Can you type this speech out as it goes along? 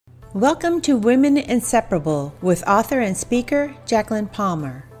Welcome to Women Inseparable with author and speaker Jacqueline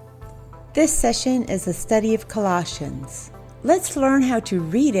Palmer. This session is a study of Colossians. Let's learn how to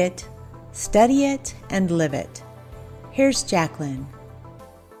read it, study it, and live it. Here's Jacqueline.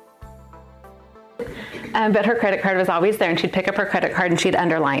 But her credit card was always there, and she'd pick up her credit card and she'd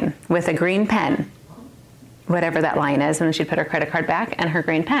underline with a green pen, whatever that line is, and then she'd put her credit card back and her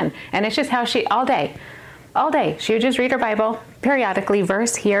green pen. And it's just how she, all day, she would just read her Bible periodically,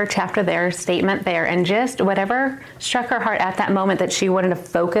 verse here, chapter there, statement there, and just whatever struck her heart at that moment that she wanted to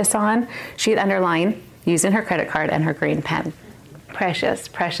focus on, she'd underline using her credit card and her green pen. Precious,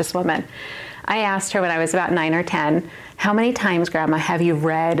 precious woman. I asked her when I was about 9 or 10, how many times, Grandma, have you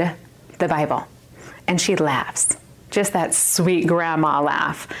read the Bible? And she laughs, just that sweet grandma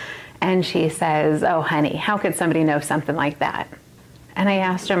laugh. And she says, oh, honey, how could somebody know something like that? And I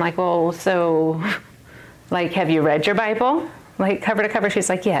asked her, I'm like, well, so, like, have you read your Bible? Like, cover to cover? She's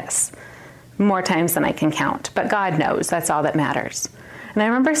like, yes, more times than I can count. But God knows, that's all that matters. And I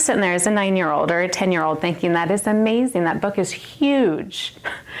remember sitting there as a 9-year-old or a 10-year-old thinking, that is amazing. That book is huge.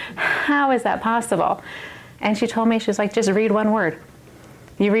 How is that possible? And she told me, she's like, just read one word.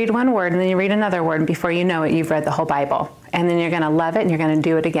 You read one word, and then you read another word, and before you know it, you've read the whole Bible. And then you're going to love it, and you're going to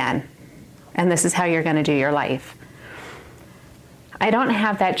do it again. And this is how you're going to do your life. I don't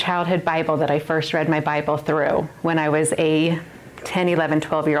have that childhood Bible that I first read my Bible through when I was a 10, 11,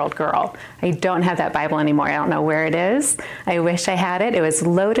 12-year-old girl. I don't have that Bible anymore. I don't know where it is. I wish I had it. It was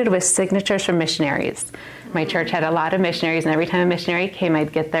loaded with signatures from missionaries. My church had a lot of missionaries, and every time a missionary came,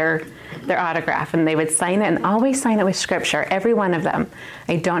 I'd get their autograph, and they would sign it, and always sign it with scripture, every one of them.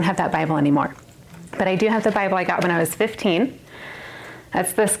 I don't have that Bible anymore. But I do have the Bible I got when I was 15.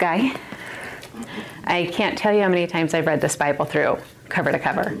 That's this guy. I can't tell you how many times I've read this Bible through, cover to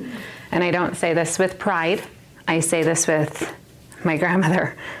cover. And I don't say this with pride. I say this with my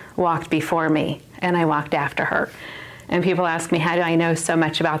grandmother walked before me, and I walked after her. And people ask me, how do I know so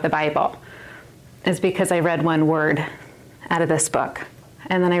much about the Bible? It's because I read one word out of this book,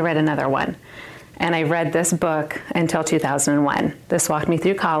 and then I read another one. And I read this book until 2001. This walked me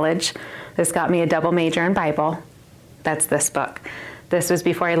through college. This got me a double major in Bible. That's this book. This was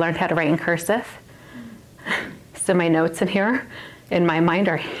before I learned how to write in cursive. So my notes in here, in my mind,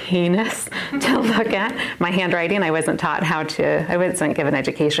 are heinous to look at. My handwriting, I wasn't given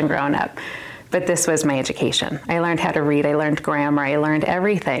education growing up. But this was my education. I learned how to read. I learned grammar. I learned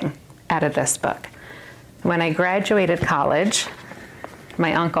everything out of this book. When I graduated college,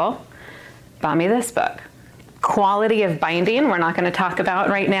 my uncle bought me this book. Quality of binding, we're not going to talk about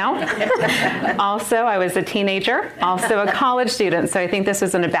right now. Also, I was a teenager, also a college student, so I think this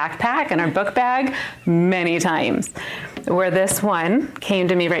was in a backpack and a book bag many times. Where this one came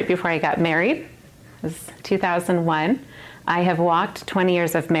to me right before I got married, it was 2001. I have walked 20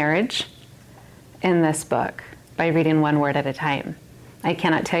 years of marriage in this book by reading one word at a time. I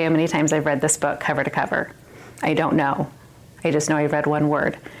cannot tell you how many times I've read this book cover to cover. I don't know. I just know I read one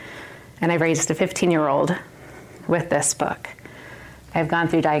word. And I raised a 15-year-old with this book. I've gone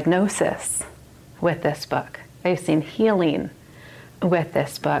through diagnosis with this book. I've seen healing with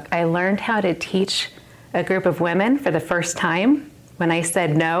this book. I learned how to teach a group of women for the first time. When I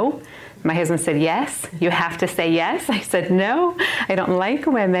said no, my husband said, yes, you have to say yes. I said, no, I don't like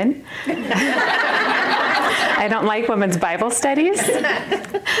women. I don't like women's Bible studies.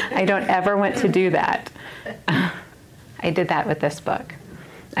 I don't ever want to do that. I did that with this book.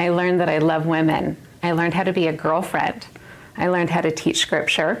 I learned that I love women. I learned how to be a girlfriend. I learned how to teach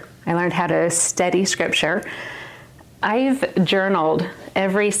scripture. I learned how to study scripture. I've journaled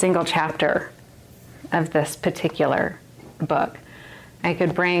every single chapter of this particular book. I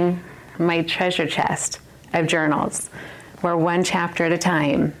could bring my treasure chest of journals where one chapter at a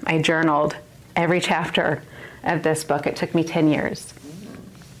time I journaled every chapter of this book. It took me 10 years.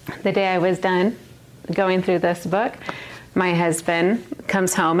 The day I was done going through this book, my husband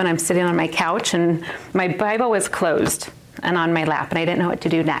comes home, and I'm sitting on my couch, and my Bible was closed and on my lap, and I didn't know what to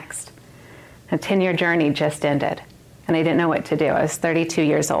do next. A 10-year journey just ended, and I didn't know what to do. I was 32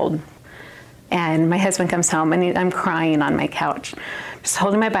 years old. And my husband comes home, and I'm crying on my couch, just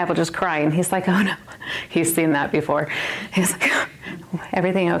holding my Bible, just crying. He's like, oh, no. He's seen that before. He's like,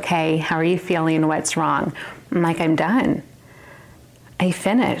 everything okay? How are you feeling? What's wrong? I'm like, I'm done. I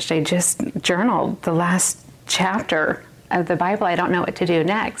finished. I just journaled the last chapter of the Bible. I don't know what to do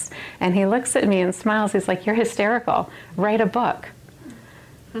next. And he looks at me and smiles. He's like, you're hysterical. Write a book.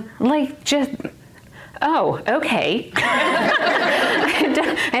 Like, just, oh, okay.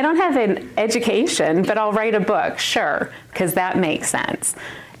 I don't have an education, but I'll write a book, sure, because that makes sense.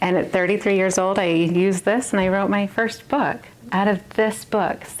 And at 33 years old, I used this and I wrote my first book. out of this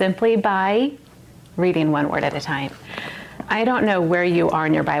book simply by reading one word at a time. I don't know where you are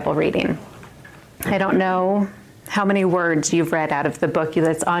in your Bible reading. I don't know how many words you've read out of the book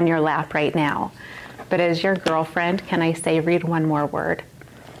that's on your lap right now. But as your girlfriend, can I say, read one more word?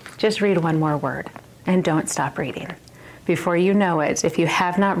 Just read one more word and don't stop reading. Before you know it, if you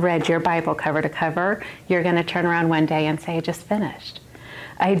have not read your Bible cover to cover, you're going to turn around one day and say, I just finished.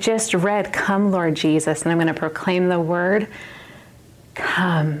 I just read, Come, Lord Jesus, and I'm going to proclaim the word,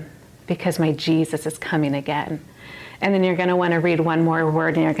 come, because my Jesus is coming again. And then you're going to want to read one more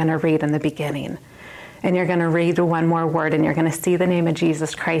word, and you're going to read in the beginning. And you're going to read one more word, and you're going to see the name of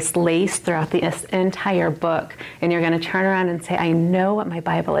Jesus Christ laced throughout the entire book. And you're going to turn around and say, I know what my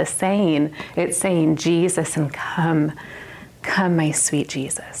Bible is saying. It's saying Jesus and come, come, my sweet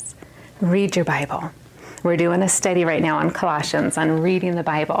Jesus. Read your Bible. We're doing a study right now on Colossians, on reading the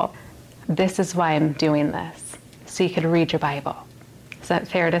Bible. This is why I'm doing this, so you could read your Bible. Is that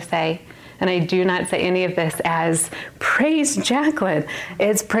fair to say? And I do not say any of this as praise Jacqueline.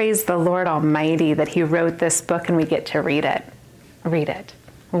 It's praise the Lord Almighty that He wrote this book and we get to read it. Read it.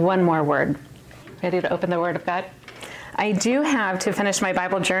 One more word. Ready to open the Word of God? I do have, to finish my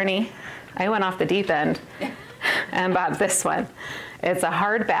Bible journey, I went off the deep end and bought this one. It's a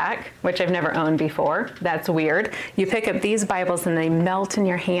hardback, which I've never owned before. That's weird. You pick up these Bibles and they melt in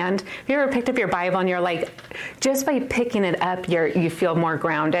your hand. Have you ever picked up your Bible and you're like, just by picking it up, you feel more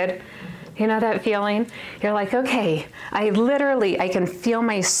grounded? You know that feeling? You're like, okay, I can feel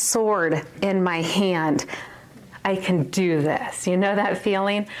my sword in my hand. I can do this. You know that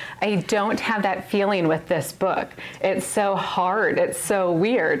feeling? I don't have that feeling with this book. It's so hard. It's so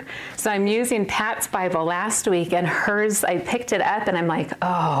weird. So I'm using Pat's Bible last week, and hers, I picked it up and I'm like,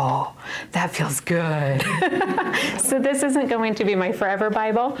 oh, that feels good. So this isn't going to be my forever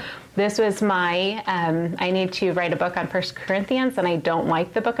Bible. This was my, I need to write a book on 1 Corinthians, and I don't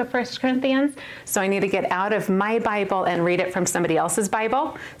like the book of 1 Corinthians. So I need to get out of my Bible and read it from somebody else's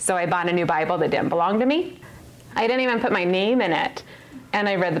Bible. So I bought a new Bible that didn't belong to me. I didn't even put my name in it, and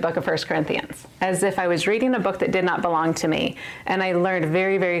I read the book of 1 Corinthians as if I was reading a book that did not belong to me, and I learned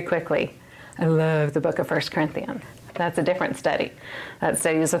very, very quickly. I love the book of 1 Corinthians. That's a different study. That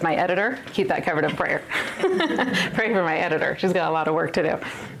study is with my editor. Keep that covered in prayer. Pray for my editor. She's got a lot of work to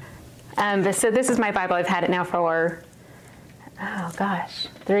do. So this is my Bible. I've had it now for,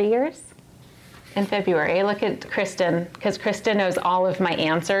 3 years? In February. I look at Kristen, because Kristen knows all of my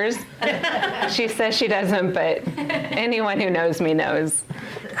answers. She says she doesn't, but anyone who knows me knows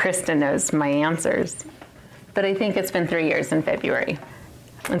Kristen knows my answers. But I think it's been 3 years in February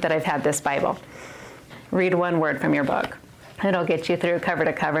that I've had this Bible. Read one word from your book. It'll get you through cover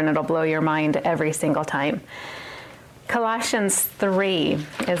to cover, and it'll blow your mind every single time. Colossians 3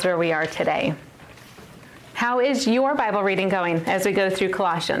 is where we are today. How is your Bible reading going as we go through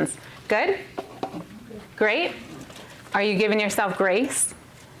Colossians? Good? Great? Are you giving yourself grace?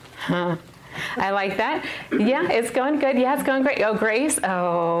 Huh. I like that. Yeah, it's going good. Yeah, it's going great. Oh, grace?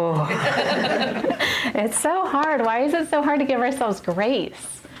 Oh. It's so hard. Why is it so hard to give ourselves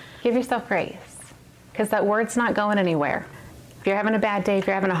grace? Give yourself grace, because that word's not going anywhere. If you're having a bad day, if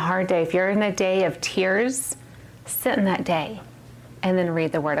you're having a hard day, if you're in a day of tears, sit in that day and then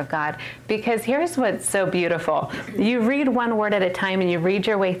read the Word of God. Because here's what's so beautiful. You read one word at a time, and you read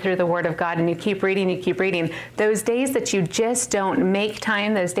your way through the Word of God, and you keep reading. Those days that you just don't make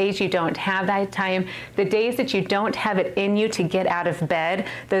time, those days you don't have that time, the days that you don't have it in you to get out of bed,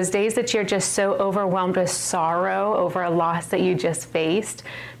 those days that you're just so overwhelmed with sorrow over a loss that you just faced,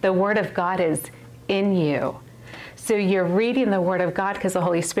 the Word of God is in you. So you're reading the Word of God because the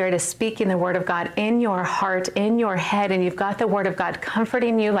Holy Spirit is speaking the Word of God in your heart, in your head, and you've got the Word of God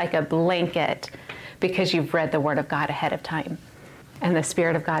comforting you like a blanket because you've read the Word of God ahead of time. And the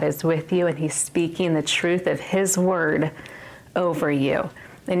Spirit of God is with you, and He's speaking the truth of His Word over you.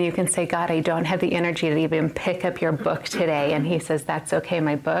 And you can say, God, I don't have the energy to even pick up your book today. And He says, that's okay,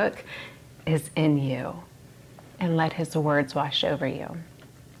 my book is in you. And let His words wash over you.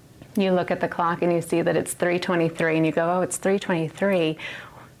 You look at the clock and you see that it's 3:23, and you go, oh, it's 3:23.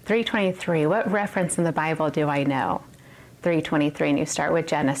 3:23, what reference in the Bible do I know? 3:23, and you start with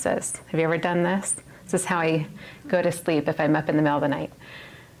Genesis. Have you ever done this? This is how I go to sleep if I'm up in the middle of the night.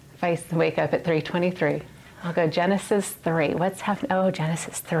 If I wake up at 3:23, I'll go Genesis 3. What's happening? Oh,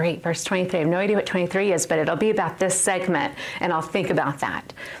 Genesis 3, verse 23. I have no idea what 23 is, but it'll be about this segment, and I'll think about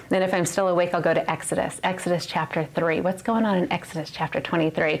that. Then if I'm still awake, I'll go to Exodus chapter 3. What's going on in Exodus chapter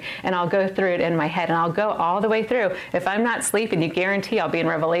 23? And I'll go through it in my head, and I'll go all the way through. If I'm not sleeping, you guarantee I'll be in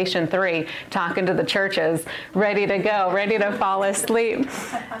Revelation 3, talking to the churches, ready to go, ready to fall asleep.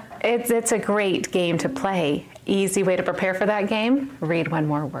 It's a great game to play. Easy way to prepare for that game, read one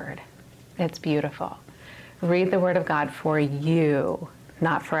more word. It's beautiful. Read the Word of God for you,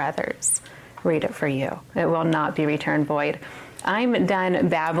 not for others. Read it for you. It will not be returned void. I'm done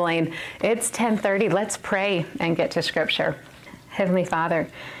babbling. It's 10:30. Let's pray and get to Scripture. Heavenly Father,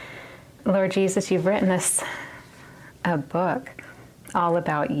 Lord Jesus, you've written us a book all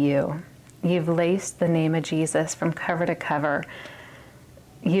about you. You've laced the name of Jesus from cover to cover.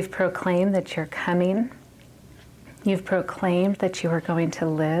 You've proclaimed that you're coming. You've proclaimed that you are going to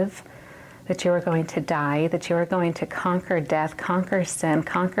live, that you are going to die, that you are going to conquer death, conquer sin,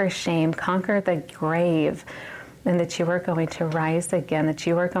 conquer shame, conquer the grave, and that you are going to rise again, that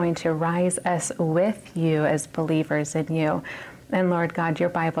you are going to rise us with you as believers in you. And Lord God, your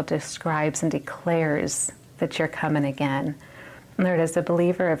Bible describes and declares that you're coming again. Lord, as a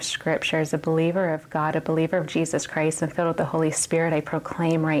believer of Scripture, as a believer of God, a believer of Jesus Christ, and filled with the Holy Spirit, I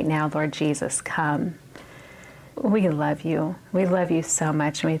proclaim right now, Lord Jesus, come. We love you. We love you so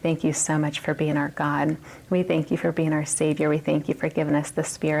much, and we thank you so much for being our God. We thank you for being our Savior. We thank you for giving us the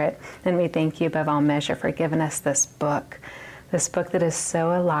Spirit, and we thank you above all measure for giving us this book that is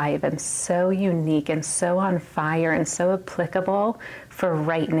so alive and so unique and so on fire and so applicable for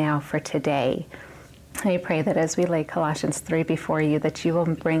right now, for today. I pray that as we lay Colossians 3 before you, that you will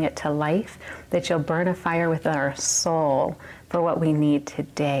bring it to life, that you'll burn a fire within our soul for what we need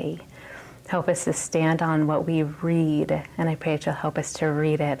today. Help us to stand on what we read, and I pray that you'll help us to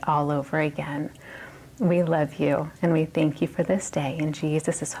read it all over again. We love you, and we thank you for this day. In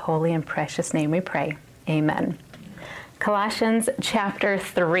Jesus' holy and precious name we pray. Amen. Colossians chapter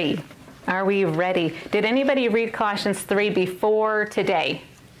 3. Are we ready? Did anybody read Colossians 3 before today?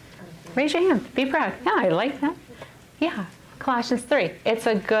 Raise your hand. Be proud. Yeah, I like that. Yeah. Colossians 3. It's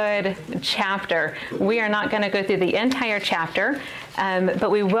a good chapter. We are not going to go through the entire chapter, but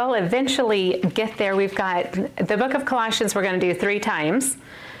we will eventually get there. We've got the book of Colossians we're going to do 3 times.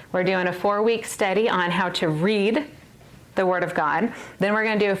 We're doing a 4-week study on how to read the Word of God. Then we're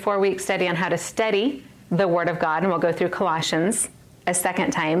going to do a 4-week study on how to study the Word of God, and we'll go through Colossians a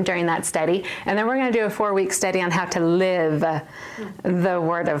second time during that study. And then we're going to do a 4-week study on how to live the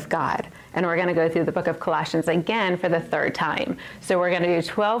Word of God. And we're going to go through the book of Colossians again for the 3rd time. So we're going to do a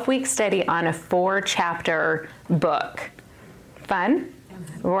 12-week study on a 4-chapter book. Fun?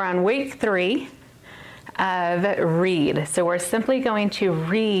 We're on week 3 of read. So we're simply going to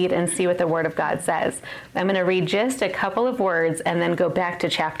read and see what the Word of God says. I'm going to read just a couple of words and then go back to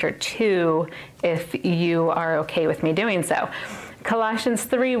chapter 2 if you are okay with me doing so. Colossians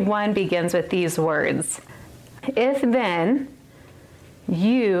 3:1 begins with these words. If then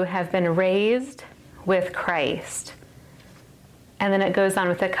you have been raised with Christ. And then it goes on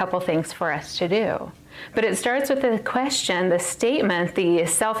with a couple things for us to do. But it starts with the question, the statement, the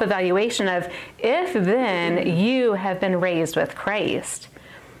self-evaluation of, if then you have been raised with Christ.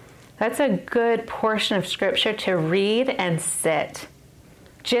 That's a good portion of Scripture to read and sit.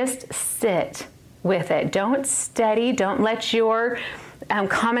 Just sit with it. Don't study. Don't let your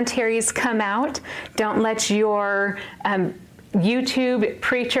commentaries come out. Don't let your YouTube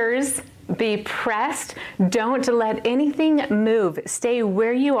preachers be pressed. Don't let anything move. Stay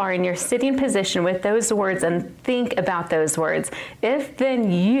where you are in your sitting position with those words and think about those words. If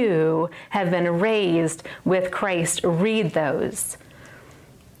then you have been raised with Christ, read those.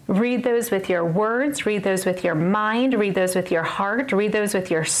 Read those with your words, read those with your mind, read those with your heart, read those with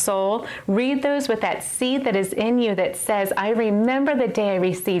your soul, read those with that seed that is in you that says, I remember the day I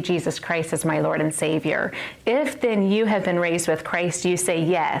received Jesus Christ as my Lord and Savior. If then you have been raised with Christ, you say,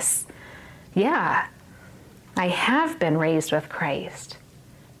 yes, yeah, I have been raised with Christ.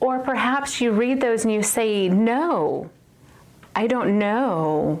 Or perhaps you read those and you say, no, I don't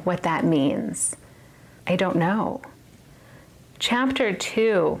know what that means. I don't know. Chapter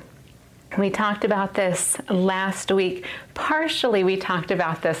 2, we talked about this last week. Partially, we talked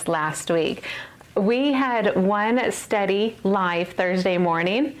about this last week. We had one study live Thursday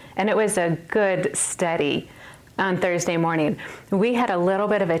morning, and it was a good study on Thursday morning. We had a little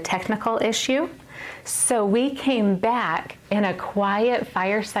bit of a technical issue, so we came back in a quiet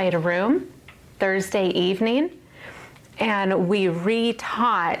fireside room Thursday evening, and we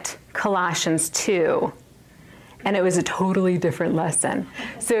retaught Colossians 2. And it was a totally different lesson.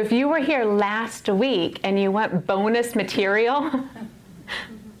 So if you were here last week and you want bonus material,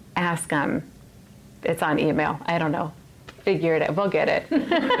 ask them. It's on email. I don't know. Figure it out. We'll get it.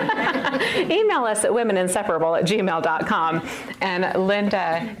 Email us at womeninseparable@gmail.com, and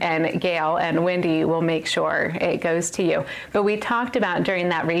Linda and Gail and Wendy will make sure it goes to you. But we talked about, during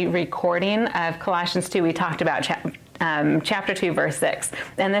that recording of Colossians 2, we talked about chapter 2, verse 6.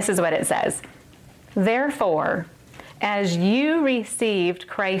 And this is what it says. Therefore, as you received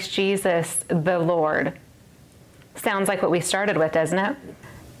Christ Jesus the Lord. Sounds like what we started with, doesn't it?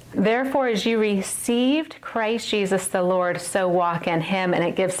 Therefore, as you received Christ Jesus the Lord, so walk in him. And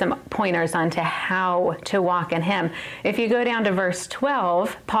it gives some pointers on to how to walk in him. If you go down to verse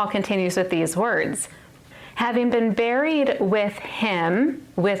 12, Paul continues with these words. Having been buried with him,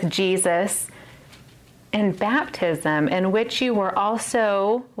 with Jesus, in baptism, in which you were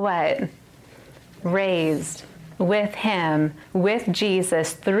also, what? Raised with him, with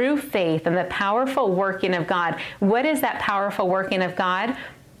Jesus, through faith and the powerful working of God. What is that powerful working of God?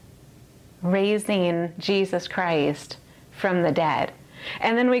 Raising Jesus Christ from the dead.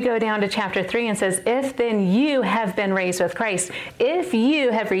 And then we go down to chapter 3 and says, if then you have been raised with Christ, if you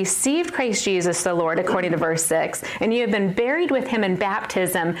have received Christ Jesus the Lord, according to verse 6, and you have been buried with him in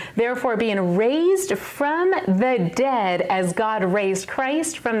baptism, therefore being raised from the dead as God raised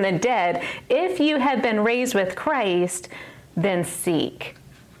Christ from the dead, if you have been raised with Christ, then seek.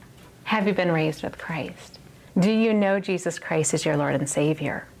 Have you been raised with Christ? Do you know Jesus Christ is your Lord and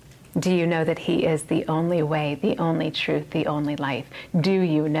Savior? Do you know that he is the only way, the only truth, the only life? Do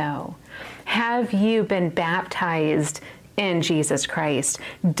you know? Have you been baptized in Jesus Christ,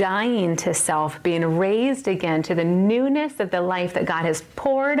 dying to self, being raised again to the newness of the life that God has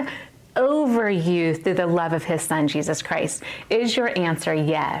poured over you through the love of his Son, Jesus Christ? Is your answer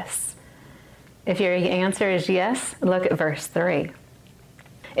yes? If your answer is yes, look at verse 3.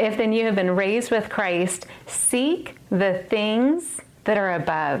 If then you have been raised with Christ, seek the things that are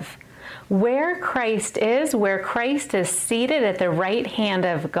above, where Christ is seated at the right hand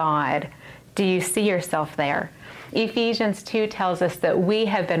of God. Do you see yourself there? Ephesians 2 tells us that we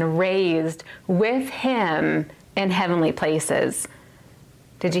have been raised with him in heavenly places.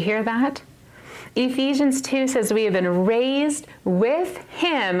 Did you hear that? Ephesians 2 says we have been raised with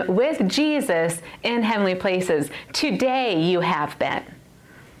him, with Jesus, in heavenly places. Today you have been.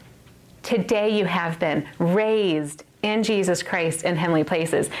 Today you have been raised in Jesus Christ in heavenly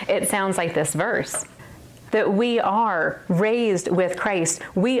places. It sounds like this verse, that we are raised with Christ.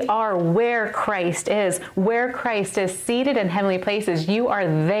 We are where Christ is seated in heavenly places. You are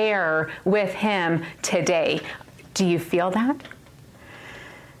there with him today. Do you feel that?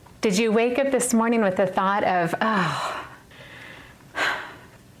 Did you wake up this morning with the thought of, oh,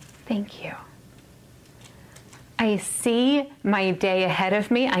 thank you. I see my day ahead of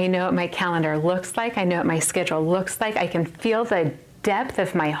me. I know what my calendar looks like. I know what my schedule looks like. I can feel the depth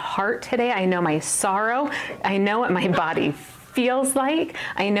of my heart today. I know my sorrow. I know what my body feels like.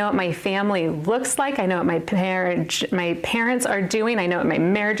 I know what my family looks like. I know what my parents are doing. I know what my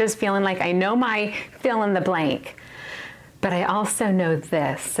marriage is feeling like. I know my fill in the blank. But I also know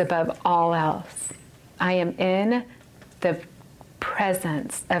this above all else. I am in the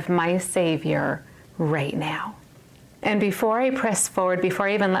presence of my Savior right now. And before I press forward, before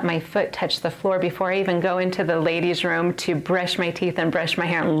I even let my foot touch the floor, before I even go into the ladies' room to brush my teeth and brush my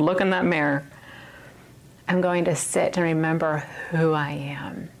hair and look in that mirror, I'm going to sit and remember who I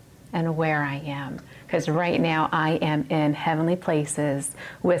am and where I am. Because right now I am in heavenly places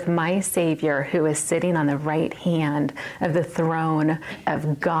with my Savior who is sitting on the right hand of the throne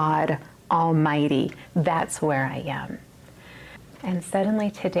of God Almighty. That's where I am. And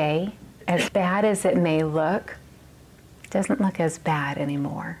suddenly today, as bad as it may look, doesn't look as bad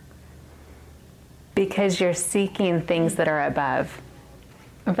anymore because you're seeking things that are above.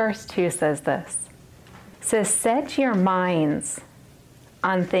 Verse 2 says this. It says, set your minds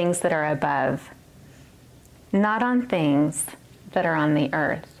on things that are above, not on things that are on the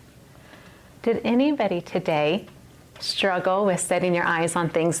earth. Did anybody today struggle with setting your eyes on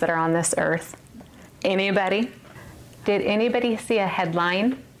things that are on this earth? Anybody? Did anybody see a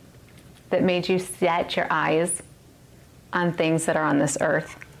headline that made you set your eyes on things that are on this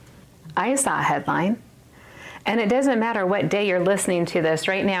earth? I saw a headline. And it doesn't matter what day you're listening to this.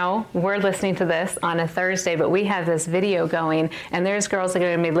 Right now, we're listening to this on a Thursday, but we have this video going, and there's girls that are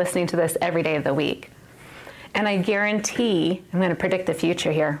going to be listening to this every day of the week. And I guarantee, I'm going to predict the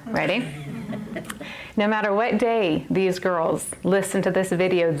future here. Ready? No matter what day these girls listen to this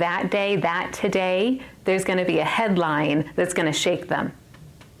video, that day, that today, there's going to be a headline that's going to shake them.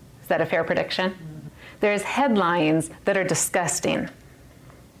 Is that a fair prediction? There's headlines that are disgusting.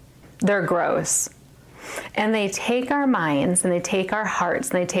 They're gross. And they take our minds, and they take our hearts,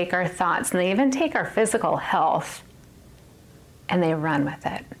 and they take our thoughts, and they even take our physical health, and they run with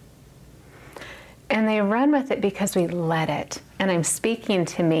it. And they run with it because we let it. And I'm speaking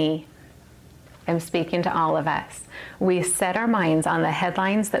to me I'm speaking to all of us. We set our minds on the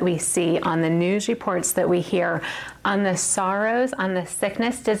headlines that we see, on the news reports that we hear, on the sorrows, on the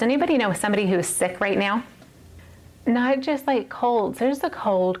sickness. Does anybody know somebody who's sick right now? Not just like colds. There's a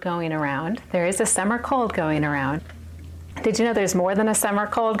cold going around. There is a summer cold going around. Did you know there's more than a summer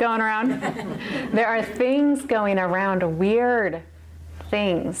cold going around? There are things going around, weird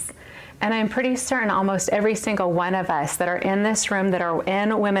things. And I'm pretty certain almost every single one of us that are in this room, that are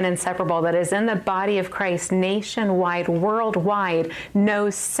in Women Inseparable, that is in the body of Christ nationwide, worldwide,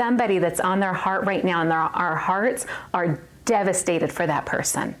 knows somebody that's on their heart right now, and our hearts are devastated for that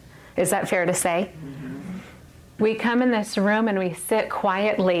person. Is that fair to say? Mm-hmm. We come in this room and we sit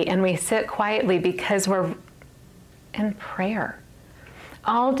quietly, because we're in prayer.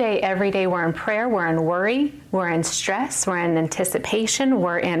 All day, every day, we're in prayer, we're in worry, we're in stress, we're in anticipation,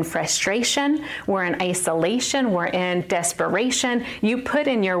 we're in frustration, we're in isolation, we're in desperation. You put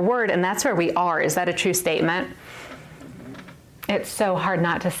in your word, and that's where we are. Is that a true statement? It's so hard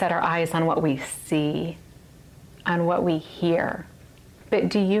not to set our eyes on what we see, on what we hear. But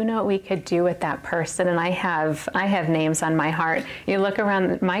do you know what we could do with that person? And I have names on my heart. You look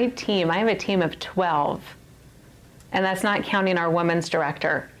around my team, I have a team of 12. And that's not counting our women's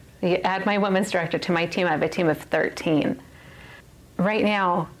director. You add my women's director to my team, I have a team of 13. Right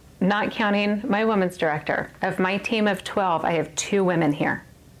now, not counting my women's director, of my team of 12, I have 2 women here.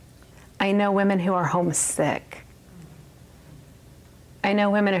 I know women who are homesick. I know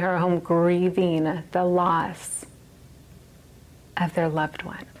women who are home grieving the loss of their loved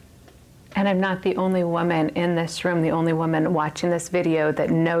one. And I'm not the only woman in this room, the only woman watching this video that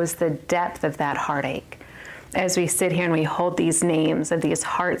knows the depth of that heartache. As we sit here and we hold these names of these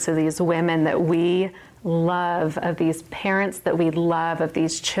hearts of these women that we love, of these parents that we love, of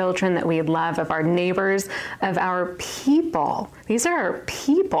these children that we love, of our neighbors, of our people. These are our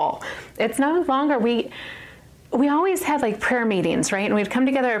people. It's no longer, we always had like prayer meetings, right? And we'd come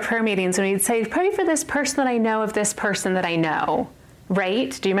together at prayer meetings and we'd say, pray for this person that I know of this person that I know,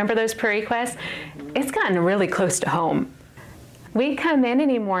 right? Do you remember those prayer requests? It's gotten really close to home. We come in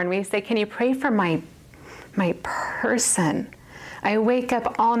anymore and we say, can you pray for my person? I wake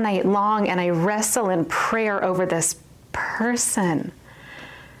up all night long and I wrestle in prayer over this person.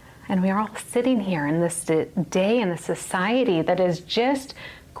 And we are all sitting here in this day in the society that is just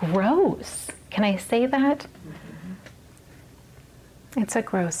gross. Can I say that? Mm-hmm. It's a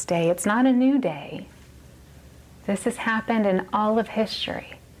gross day. It's not a new day. This has happened in all of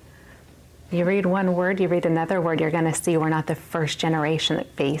history. You read one word, you read another word, you're going to see we're not the first generation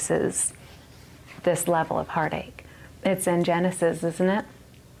that faces this level of heartache. It's in Genesis, isn't it?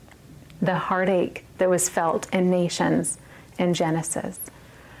 The heartache that was felt in nations in Genesis.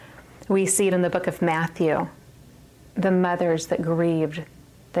 We see it in the book of Matthew, the mothers that grieved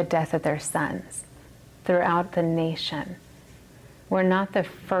the death of their sons throughout the nation. We're not the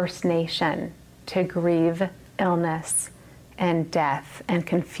first nation to grieve illness and death and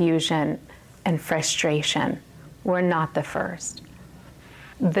confusion and frustration. We're not the first.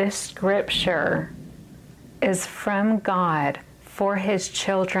 This scripture is from God for his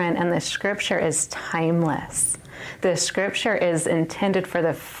children, and the scripture is timeless. The scripture is intended for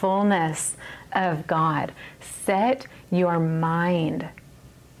the fullness of God. Set your mind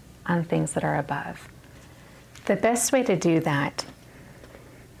on things that are above. The best way to do that,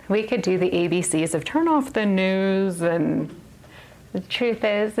 we could do the ABCs of turn off the news, and the truth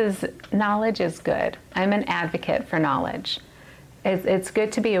is knowledge is good. I'm an advocate for knowledge. It's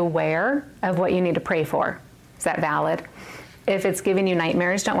good to be aware of what you need to pray for. Is that valid? If it's giving you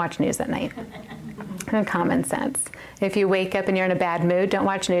nightmares, don't watch news at night. Common sense. If you wake up and you're in a bad mood, don't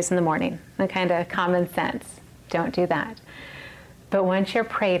watch news in the morning. Kind of common sense. Don't do that. But once you're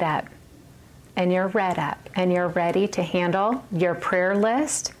prayed up and you're read up and you're ready to handle your prayer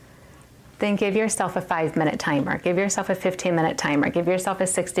list, then give yourself a 5-minute timer. Give yourself a 15-minute timer. Give yourself a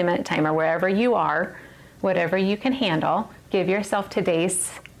 60-minute timer. Wherever you are, whatever you can handle, give yourself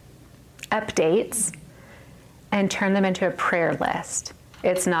today's updates and turn them into a prayer list.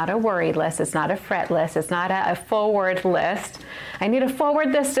 It's not a worry list. It's not a fret list. It's not a forward list. I need to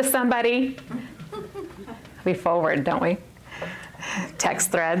forward this to somebody. We forward, don't we?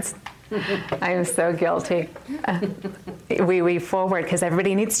 Text threads. I am so guilty. We forward because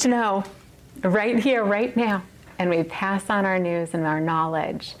everybody needs to know right here, right now. And we pass on our news and our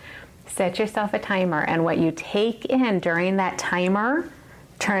knowledge. Set yourself a timer, and what you take in during that timer,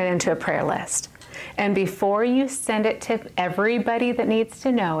 turn it into a prayer list. And before you send it to everybody that needs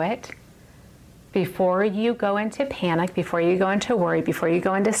to know it, before you go into panic, before you go into worry, before you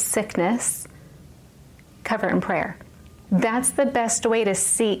go into sickness, cover it in prayer. That's the best way to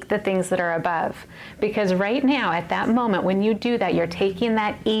seek the things that are above. Because right now, at that moment, when you do that, you're taking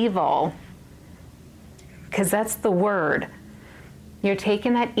that evil, because that's the word. You're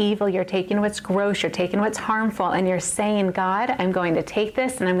taking that evil, you're taking what's gross, you're taking what's harmful, and you're saying, God, I'm going to take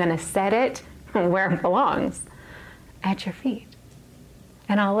this and I'm going to set it where it belongs, at your feet.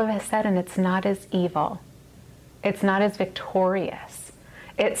 And all of a sudden, it's not as evil. It's not as victorious.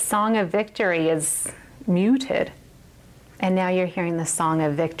 Its song of victory is muted. And now you're hearing the song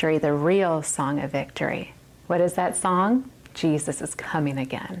of victory, the real song of victory. What is that song? Jesus is coming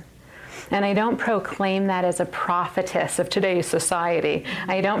again. And I don't proclaim that as a prophetess of today's society.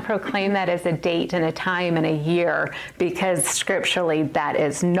 I don't proclaim that as a date and a time and a year, because scripturally that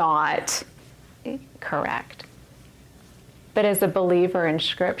is not correct. But as a believer in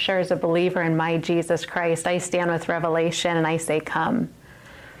Scripture, as a believer in my Jesus Christ, I stand with Revelation and I say, come.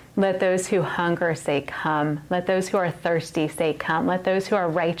 Let those who hunger say, come. Let those who are thirsty say, come. Let those who are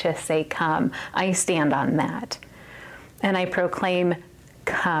righteous say, come. I stand on that. And I proclaim,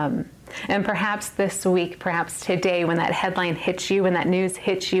 come. And perhaps this week, perhaps today, when that headline hits you, when that news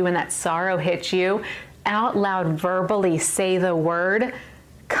hits you, when that sorrow hits you, out loud, verbally say the word,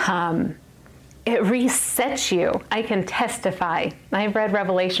 come. It resets you. I can testify. I've read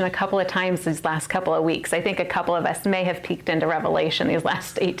Revelation a couple of times these last couple of weeks. I think a couple of us may have peeked into Revelation these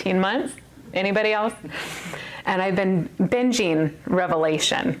last 18 months. Anybody else? And I've been binging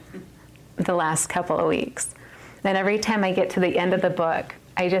Revelation the last couple of weeks. And every time I get to the end of the book,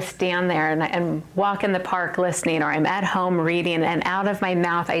 I just stand there and walk in the park listening, or I'm at home reading, and out of my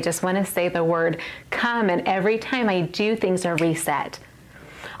mouth, I just want to say the word, come. And every time I do, things are reset.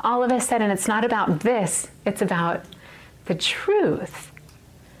 All of a sudden, it's not about this, it's about the truth.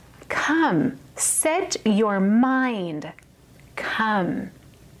 Come, set your mind, come.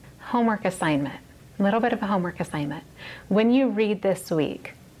 Homework assignment, a little bit of a homework assignment. When you read this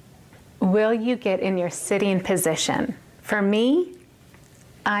week, will you get in your sitting position? For me,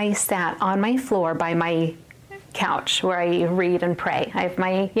 I sat on my floor by my couch where I read and pray. I have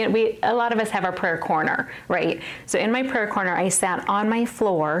my, a lot of us have our prayer corner, right? So in my prayer corner, I sat on my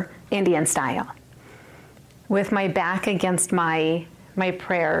floor, Indian style, with my back against my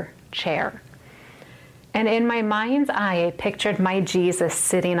prayer chair. And in my mind's eye, I pictured my Jesus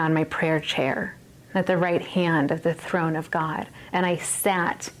sitting on my prayer chair at the right hand of the throne of God. And I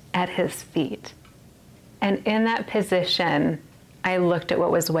sat at his feet. And in that position, I looked at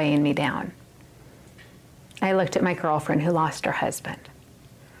what was weighing me down. I looked at my girlfriend who lost her husband.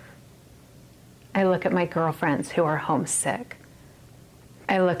 I look at my girlfriends who are homesick.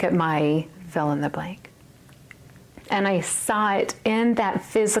 I look at my fill in the blank. And I saw it in that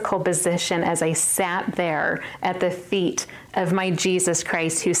physical position as I sat there at the feet of my Jesus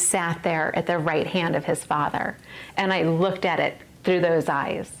Christ, who sat there at the right hand of his Father. And I looked at it through those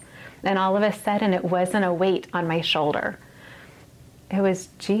eyes. And all of a sudden, it wasn't a weight on my shoulder. It was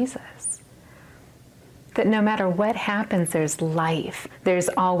Jesus. That no matter what happens, there's life. There's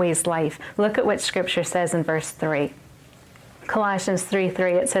always life. Look at what Scripture says in verse 3. Colossians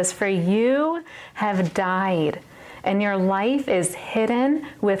 3:3, it says, for you have died, and your life is hidden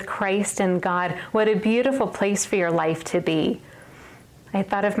with Christ in God. What a beautiful place for your life to be. I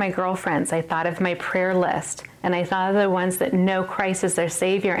thought of my girlfriends. I thought of my prayer list. And I thought of the ones that know Christ as their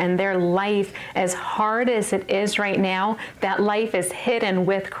Savior, and their life, as hard as it is right now, that life is hidden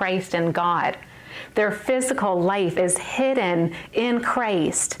with Christ in God. Their physical life is hidden in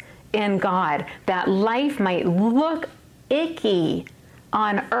Christ, in God. That life might look icky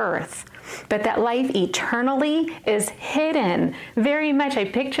on earth, but that life eternally is hidden very much. I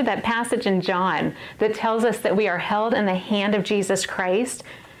picture that passage in John that tells us that we are held in the hand of Jesus Christ,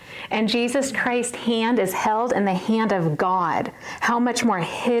 and Jesus Christ's hand is held in the hand of God. How much more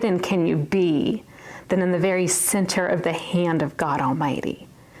hidden can you be than in the very center of the hand of God Almighty?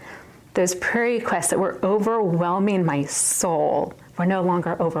 Those prayer requests that were overwhelming my soul were no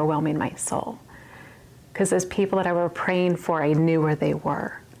longer overwhelming my soul, because those people that I were praying for, I knew where they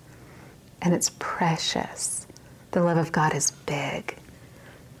were. And it's precious. The love of God is big.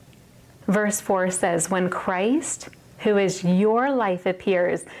 Verse 4 says, when Christ, who is your life,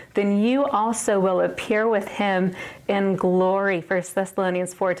 appears, then you also will appear with him in glory. 1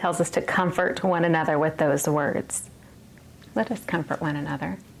 Thessalonians 4 tells us to comfort one another with those words. Let us comfort one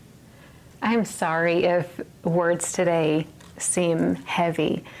another. I'm sorry if words today seem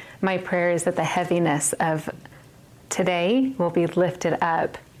heavy. My prayer is that the heaviness of today will be lifted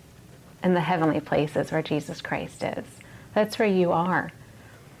up in the heavenly places where Jesus Christ is. That's where you are.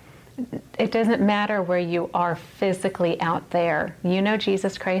 It doesn't matter where you are physically out there. You know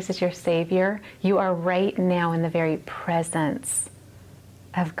Jesus Christ is your Savior. You are right now in the very presence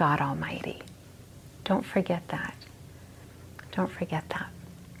of God Almighty. Don't forget that. Don't forget that.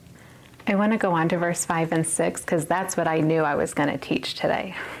 I want to go on to verse 5 and 6 because that's what I knew I was going to teach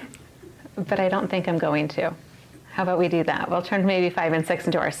today. But I don't think I'm going to. How about we do that? We'll turn maybe 5 and 6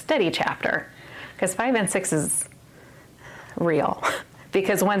 into our study chapter because 5 and 6 is real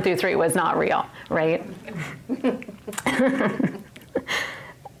because 1 through 3 was not real, right?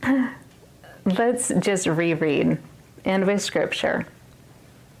 Let's just reread. And with scripture,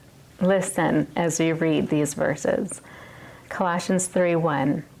 listen as we read these verses. Colossians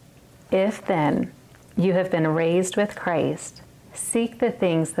 3:1. If then you have been raised with Christ, seek the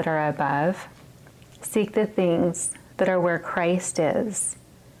things that are above, seek the things that are where Christ is,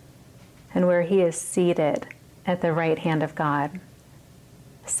 and where he is seated at the right hand of God.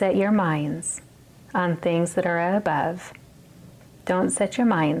 Set your minds on things that are above. Don't set your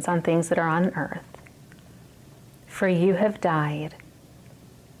minds on things that are on earth. For you have died,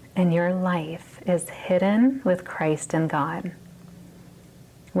 and your life is hidden with Christ in God.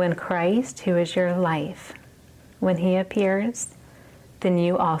 When Christ, who is your life, when he appears, then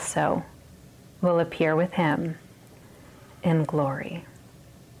you also will appear with him in glory.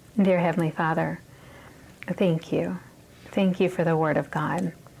 Dear Heavenly Father, thank you. Thank you for the Word of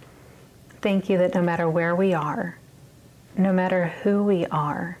God. Thank you that no matter where we are, no matter who we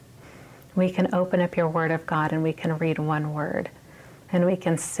are, we can open up your Word of God and we can read one word and we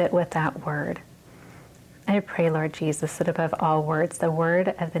can sit with that word. I pray, Lord Jesus, that above all words, the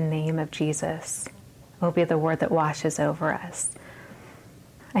word of the name of Jesus will be the word that washes over us.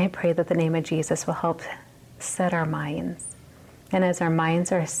 I pray that the name of Jesus will help set our minds. And as our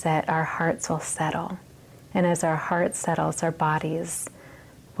minds are set, our hearts will settle. And as our heart settles, our bodies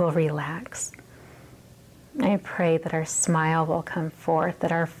will relax. I pray that our smile will come forth,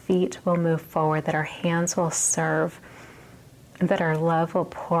 that our feet will move forward, that our hands will serve, that our love will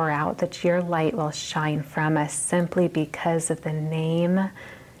pour out, that your light will shine from us simply because of the name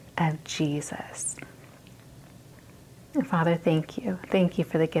of Jesus. Father, thank you. Thank you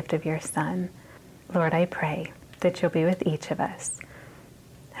for the gift of your Son. Lord, I pray that you'll be with each of us.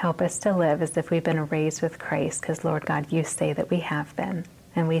 Help us to live as if we've been raised with Christ, because, Lord God, you say that we have been,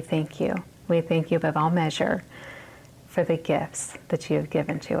 and we thank you. We thank you above all measure for the gifts that you have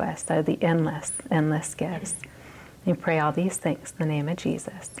given to us, the endless, endless gifts. We pray all these things in the name of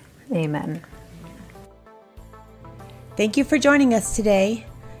Jesus. Amen. Thank you for joining us today.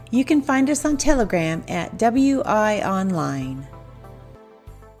 You can find us on Telegram at WI Online.